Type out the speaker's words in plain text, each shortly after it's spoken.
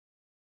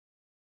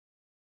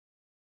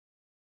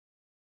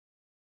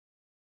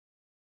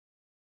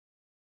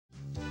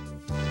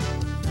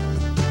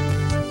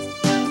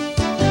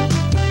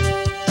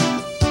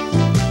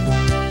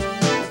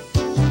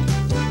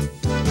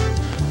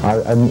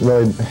I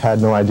really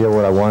had no idea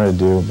what I wanted to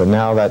do, but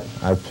now that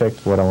I've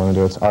picked what I want to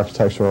do, it's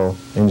architectural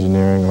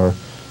engineering or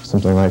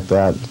something like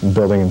that,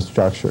 building and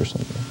structure or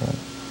something like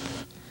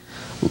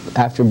that.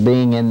 After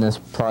being in this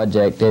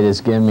project, it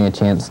has given me a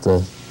chance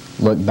to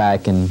look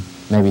back and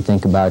maybe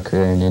think about a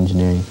career in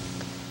engineering.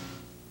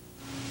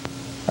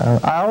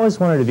 I always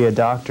wanted to be a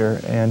doctor,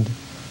 and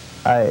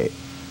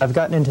I've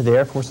gotten into the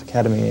Air Force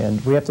Academy, and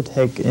we have to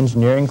take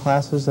engineering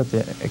classes at the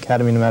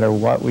Academy no matter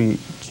what we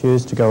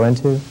choose to go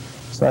into.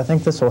 So I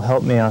think this will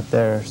help me out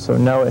there. So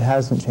no, it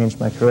hasn't changed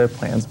my career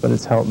plans, but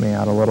it's helped me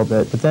out a little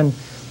bit. But then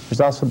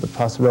there's also the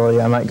possibility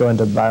I might go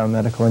into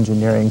biomedical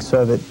engineering.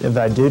 So if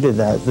I do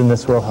that, then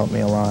this will help me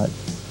a lot.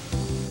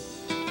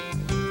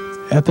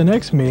 At the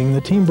next meeting,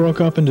 the team broke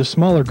up into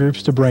smaller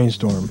groups to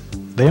brainstorm.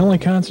 They only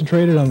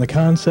concentrated on the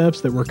concepts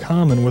that were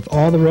common with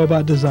all the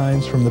robot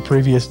designs from the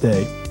previous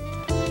day.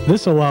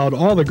 This allowed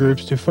all the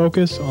groups to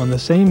focus on the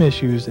same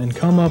issues and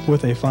come up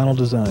with a final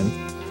design.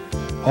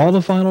 All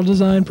the final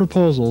design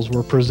proposals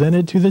were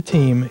presented to the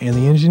team, and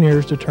the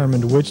engineers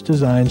determined which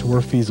designs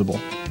were feasible.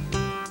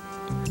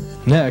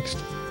 Next,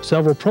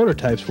 several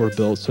prototypes were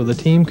built so the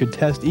team could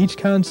test each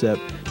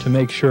concept to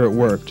make sure it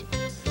worked.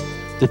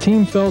 The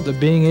team felt that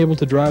being able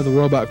to drive the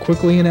robot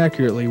quickly and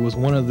accurately was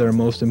one of their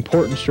most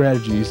important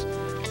strategies,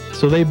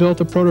 so they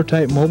built a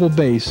prototype mobile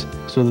base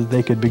so that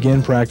they could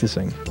begin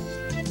practicing.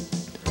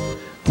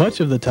 Much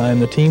of the time,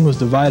 the team was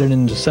divided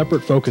into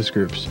separate focus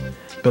groups,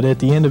 but at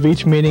the end of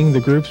each meeting, the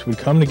groups would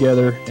come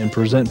together and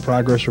present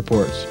progress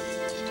reports.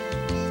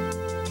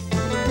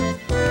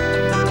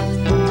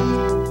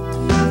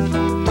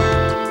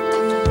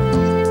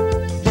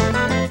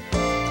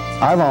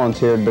 I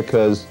volunteered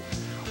because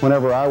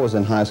whenever I was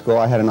in high school,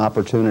 I had an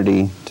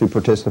opportunity to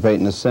participate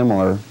in a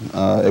similar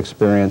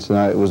experience,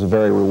 and it was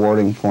very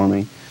rewarding for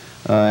me.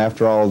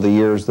 After all the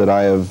years that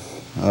I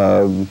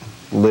have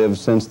lived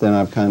since then,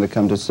 I've kind of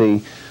come to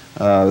see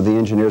the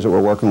engineers that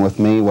were working with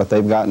me, what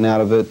they've gotten out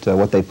of it,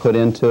 what they put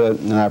into it,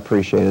 and I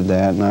appreciated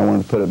that, and I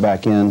wanted to put it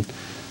back in.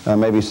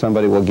 Maybe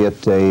somebody will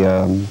get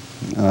a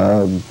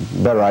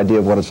better idea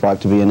of what it's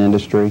like to be in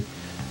industry,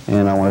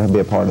 and I wanted to be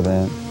a part of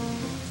that.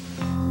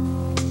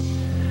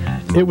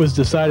 It was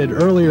decided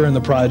earlier in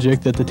the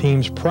project that the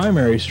team's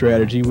primary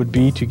strategy would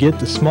be to get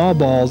the small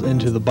balls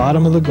into the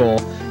bottom of the goal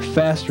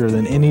faster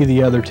than any of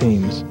the other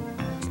teams.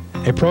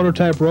 A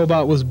prototype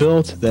robot was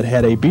built that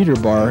had a beater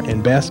bar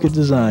and basket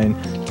design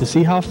to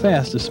see how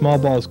fast the small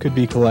balls could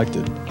be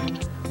collected.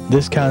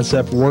 This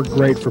concept worked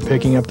great for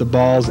picking up the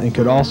balls and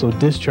could also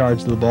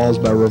discharge the balls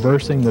by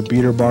reversing the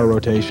beater bar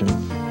rotation.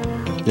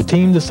 The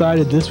team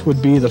decided this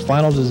would be the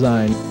final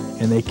design,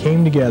 and they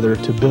came together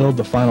to build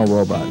the final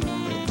robot.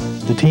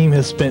 The team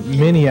has spent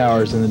many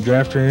hours in the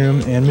drafting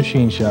room and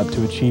machine shop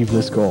to achieve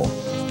this goal.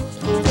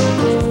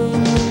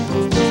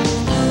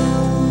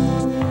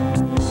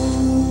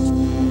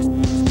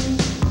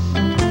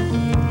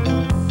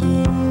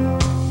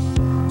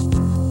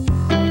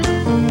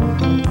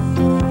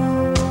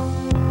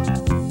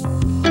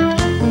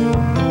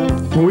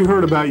 When we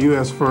heard about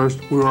US First,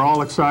 we were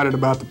all excited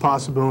about the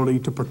possibility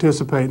to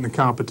participate in the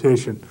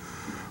competition.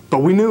 But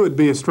we knew it would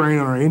be a strain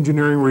on our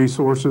engineering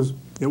resources,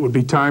 it would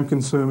be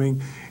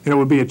time-consuming, and it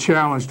would be a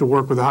challenge to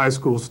work with high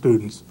school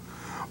students.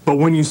 But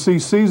when you see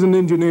seasoned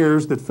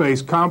engineers that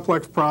face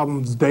complex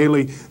problems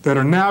daily that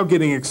are now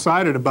getting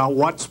excited about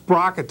what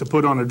sprocket to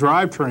put on a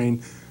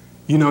drivetrain,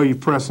 you know you've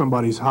pressed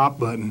somebody's hot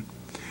button.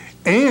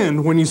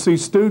 And when you see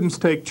students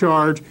take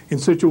charge in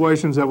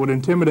situations that would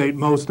intimidate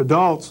most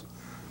adults,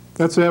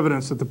 that's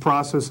evidence that the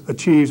process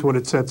achieves what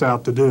it sets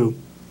out to do.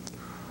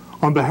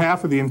 On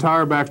behalf of the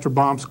entire Baxter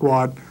Bomb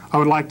Squad, I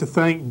would like to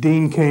thank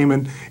Dean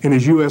Kamen and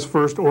his US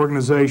First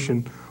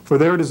organization for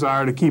their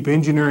desire to keep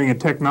engineering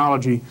and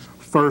technology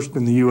first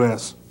in the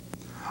U.S.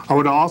 I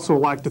would also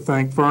like to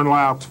thank Fern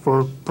Laux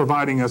for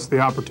providing us the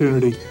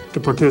opportunity to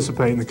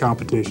participate in the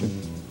competition.